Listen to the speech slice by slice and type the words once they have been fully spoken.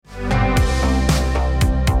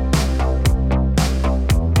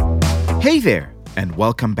Hey there, and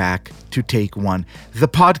welcome back to Take One, the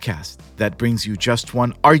podcast that brings you just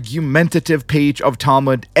one argumentative page of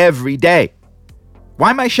Talmud every day.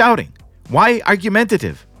 Why am I shouting? Why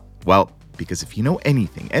argumentative? Well, because if you know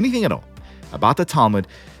anything at all about the Talmud,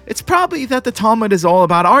 it's probably that the Talmud is all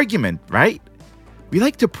about argument, right? We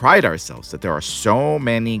like to pride ourselves that there are so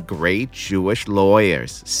many great Jewish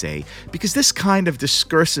lawyers, say, because this kind of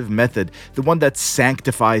discursive method, the one that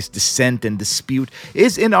sanctifies dissent and dispute,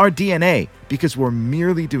 is in our DNA, because we're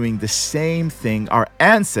merely doing the same thing our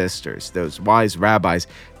ancestors, those wise rabbis,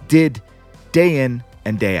 did day in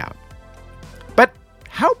and day out. But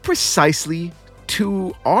how precisely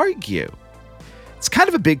to argue? It's kind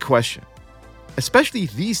of a big question, especially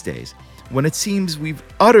these days, when it seems we've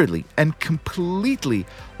utterly and completely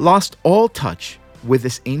lost all touch with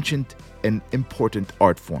this ancient and important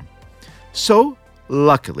art form. So,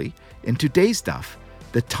 luckily, in today's daf,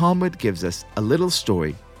 the Talmud gives us a little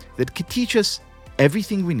story that could teach us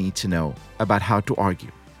everything we need to know about how to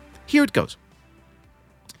argue. Here it goes.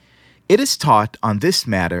 It is taught on this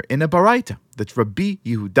matter in a Baraita that Rabbi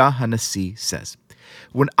Yehuda Hanasi says,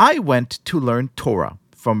 "When I went to learn Torah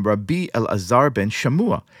from Rabbi Elazar ben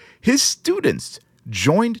Shamua, his students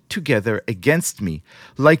joined together against me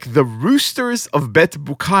like the roosters of Bet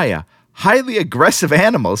Bukaya, highly aggressive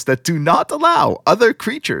animals that do not allow other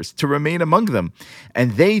creatures to remain among them,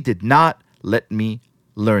 and they did not let me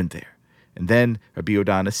learn there." And then Rabbi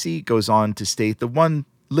Yehuda Hanasi goes on to state the one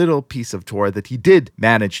little piece of Torah that he did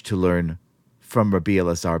manage to learn from Rabbi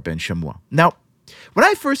Elazar ben Shamua. Now, when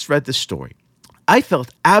I first read this story, I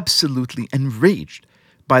felt absolutely enraged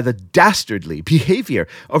by the dastardly behavior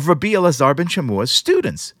of Rabbi Elazar ben Shamua's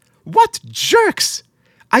students. What jerks!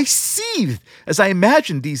 I seethed as I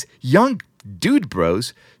imagined these young dude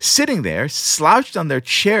bros sitting there, slouched on their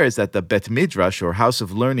chairs at the Bet Midrash or House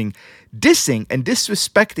of Learning, dissing and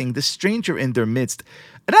disrespecting the stranger in their midst.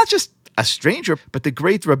 And not just a stranger, but the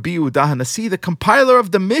great Rabbi Yehuda Hanasi, the compiler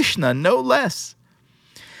of the Mishnah, no less.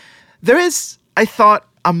 There is, I thought,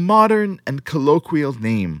 a modern and colloquial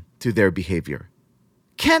name to their behavior: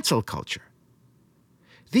 cancel culture.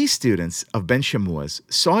 These students of Ben Shamua's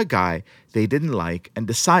saw a guy they didn't like and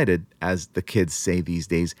decided, as the kids say these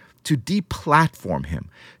days, to deplatform him,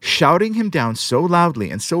 shouting him down so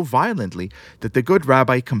loudly and so violently that the good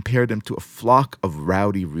rabbi compared him to a flock of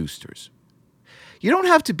rowdy roosters. You don't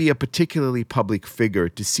have to be a particularly public figure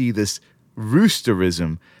to see this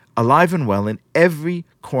roosterism alive and well in every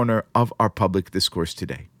corner of our public discourse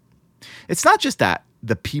today. It's not just that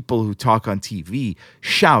the people who talk on TV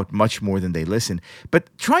shout much more than they listen, but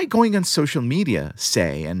try going on social media,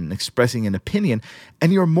 say, and expressing an opinion,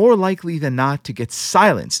 and you're more likely than not to get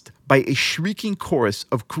silenced by a shrieking chorus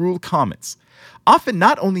of cruel comments, often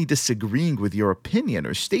not only disagreeing with your opinion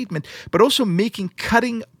or statement, but also making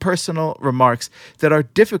cutting personal remarks that are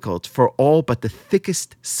difficult for all but the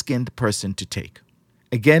thickest-skinned person to take.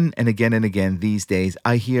 Again and again and again these days,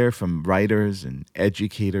 I hear from writers and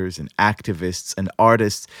educators and activists and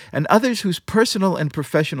artists and others whose personal and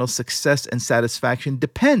professional success and satisfaction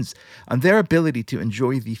depends on their ability to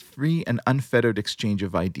enjoy the free and unfettered exchange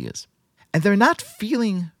of ideas. And they're not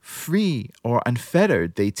feeling free or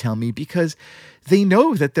unfettered, they tell me, because they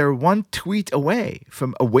know that they're one tweet away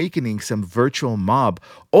from awakening some virtual mob,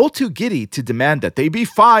 all too giddy to demand that they be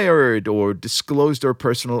fired or disclose their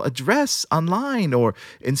personal address online or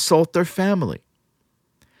insult their family.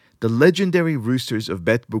 The legendary roosters of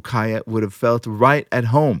Bet Bukaya would have felt right at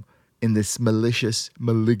home in this malicious,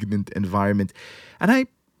 malignant environment. And I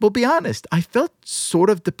will be honest, I felt sort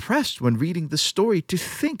of depressed when reading the story to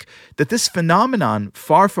think that this phenomenon,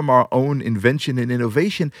 far from our own invention and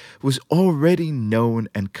innovation, was already known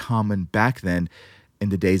and common back then in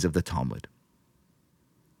the days of the Talmud.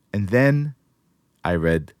 And then I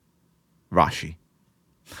read Rashi.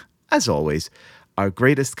 As always, our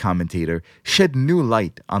greatest commentator shed new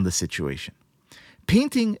light on the situation,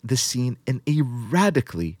 painting the scene in a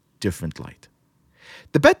radically different light.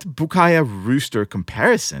 The Bet Bukaya rooster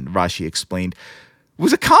comparison, Rashi explained,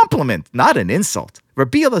 was a compliment, not an insult.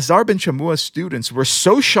 Rabbi Elazar ben Shamua's students were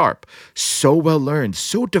so sharp, so well-learned,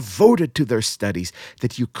 so devoted to their studies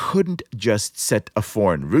that you couldn't just set a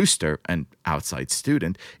foreign rooster, an outside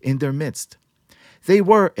student, in their midst. They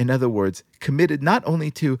were, in other words, committed not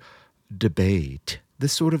only to debate, the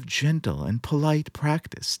sort of gentle and polite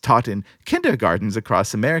practice taught in kindergartens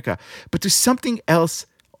across America, but to something else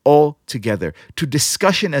altogether, to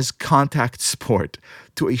discussion as contact sport,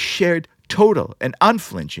 to a shared total and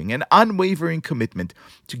unflinching and unwavering commitment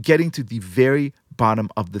to getting to the very bottom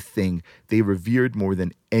of the thing they revered more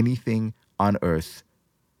than anything on earth,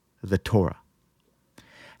 the Torah.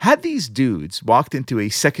 Had these dudes walked into a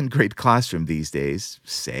second grade classroom these days,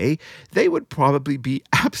 say, they would probably be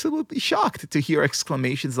absolutely shocked to hear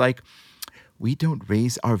exclamations like, "We don't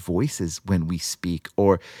raise our voices when we speak,"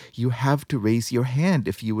 or "You have to raise your hand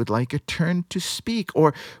if you would like a turn to speak,"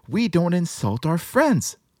 or "We don't insult our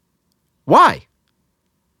friends." Why?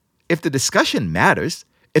 If the discussion matters,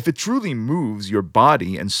 if it truly moves your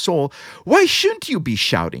body and soul, why shouldn't you be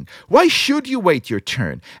shouting? Why should you wait your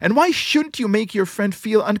turn? And why shouldn't you make your friend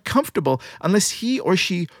feel uncomfortable unless he or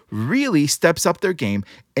she really steps up their game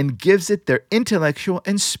and gives it their intellectual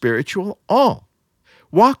and spiritual all?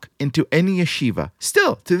 Walk into any yeshiva,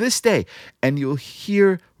 still to this day, and you'll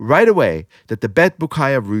hear right away that the Bet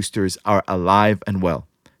Bukaya roosters are alive and well.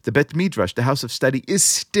 The Bet Midrash, the house of study, is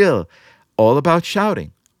still all about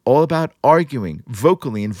shouting, all about arguing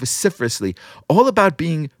vocally and vociferously, all about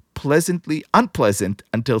being pleasantly unpleasant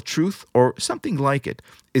until truth or something like it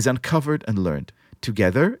is uncovered and learned,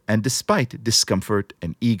 together and despite discomfort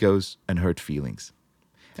and egos and hurt feelings.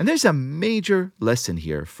 And there's a major lesson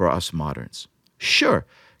here for us moderns. Sure,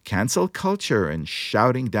 cancel culture and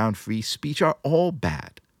shouting down free speech are all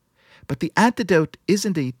bad. But the antidote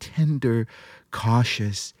isn't a tender,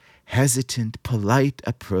 cautious, hesitant, polite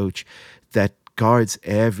approach that guards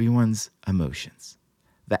everyone's emotions.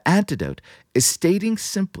 The antidote is stating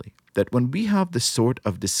simply that when we have the sort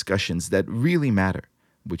of discussions that really matter,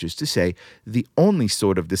 which is to say, the only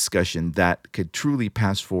sort of discussion that could truly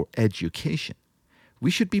pass for education, we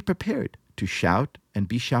should be prepared to shout and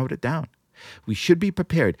be shouted down. We should be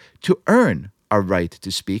prepared to earn our right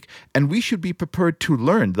to speak, and we should be prepared to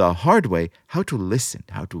learn the hard way how to listen,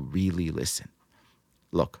 how to really listen.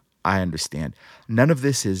 Look, I understand. None of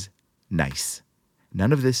this is nice.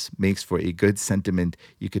 None of this makes for a good sentiment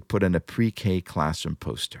you could put on a pre-K classroom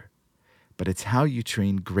poster. But it's how you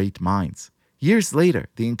train great minds. Years later,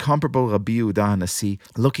 the incomparable Rabbi Yehuda HaNasi,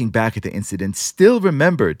 looking back at the incident, still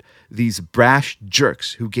remembered these brash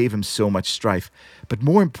jerks who gave him so much strife. But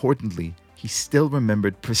more importantly, he still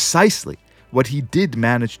remembered precisely what he did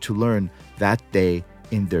manage to learn that day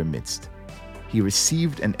in their midst. He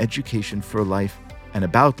received an education for life and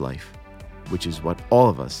about life, which is what all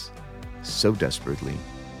of us so desperately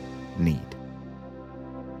need.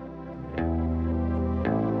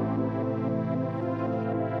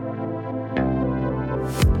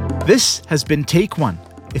 This has been Take One.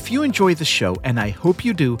 If you enjoy the show, and I hope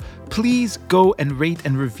you do, please go and rate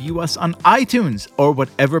and review us on iTunes or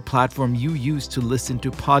whatever platform you use to listen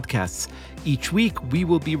to podcasts. Each week, we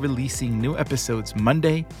will be releasing new episodes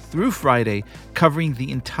Monday through Friday, covering the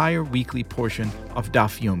entire weekly portion of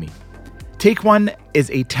Daf Yomi. Take One is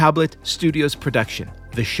a Tablet Studios production.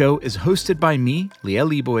 The show is hosted by me, Liel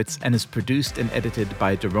Leibowitz, and is produced and edited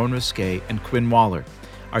by Daron Ruskay and Quinn Waller.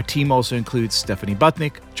 Our team also includes Stephanie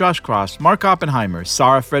Butnick, Josh Cross, Mark Oppenheimer,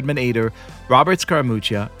 Sarah Fredman-Ader, Robert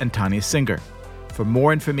Scaramuccia, and Tanya Singer. For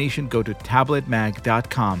more information, go to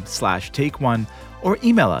tabletmag.com/takeone or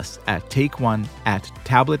email us at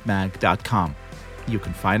takeone@tabletmag.com. You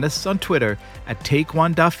can find us on Twitter at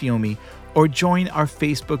TakeOneDafyomi or join our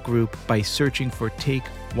Facebook group by searching for Take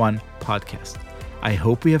One Podcast. I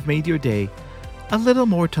hope we have made your day a little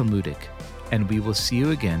more Talmudic, and we will see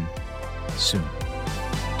you again soon.